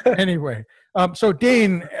 So, anyway, so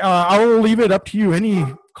Dane, I'll leave it up to you. Any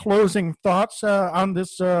closing thoughts on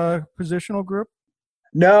this positional group?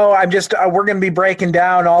 No, I'm just we're going to be breaking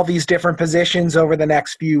down all these different positions over the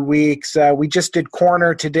next few weeks. We just did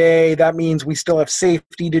corner today. That means we still have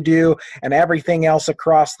safety to do and everything else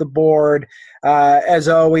across the board. As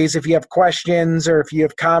always, if you have questions or if you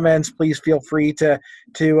have comments, please feel free to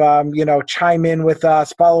chime in with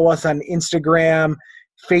us. Follow us on Instagram,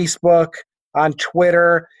 Facebook, on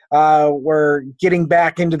Twitter. We're getting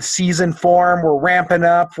back into the season form. We're ramping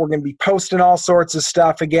up. We're going to be posting all sorts of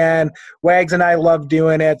stuff again. Wags and I love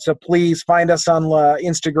doing it. So please find us on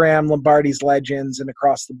Instagram, Lombardi's Legends, and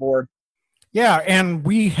across the board. Yeah, and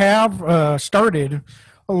we have started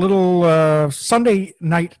a little Sunday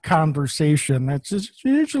night conversation. It's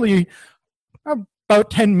usually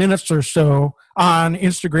about 10 minutes or so on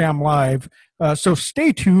Instagram Live. So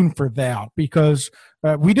stay tuned for that, because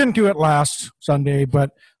we didn't do it last Sunday,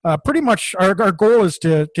 but pretty much our goal is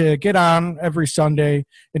to get on every Sunday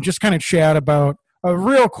and just kind of chat about a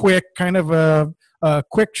real quick kind of a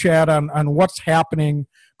quick chat on what's happening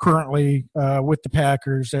currently with the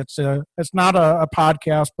Packers. It's not a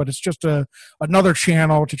podcast, but it's just another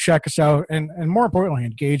channel to check us out and more importantly,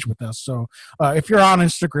 engage with us. So if you're on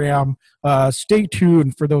Instagram, stay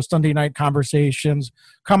tuned for those Sunday night conversations.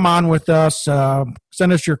 Come on with us.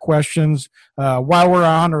 Send us your questions while we're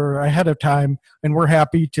on or ahead of time, and we're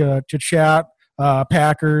happy to chat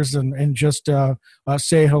Packers and just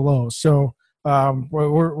say hello. So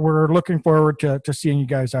we're looking forward to seeing you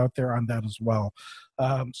guys out there on that as well.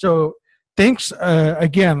 So thanks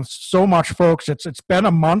again so much, folks. It's been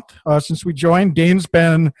a month since we joined. Dane's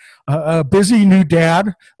been a busy new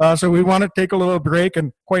dad, so we want to take a little break.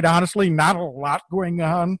 And quite honestly, not a lot going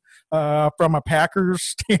on from a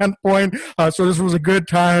Packers standpoint. So this was a good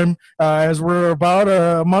time as we're about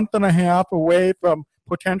a month and a half away from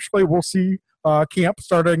potentially, we'll see, camp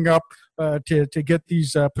starting up to get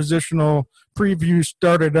these positional previews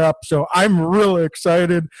started up. So I'm really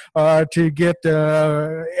excited to get,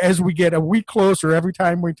 as we get a week closer every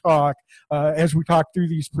time we talk, as we talk through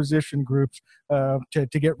these position groups, to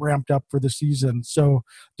get ramped up for the season. So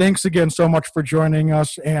thanks again so much for joining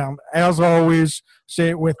us. And as always, say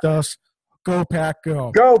it with us, go Pack,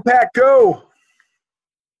 go. Go Pack, go.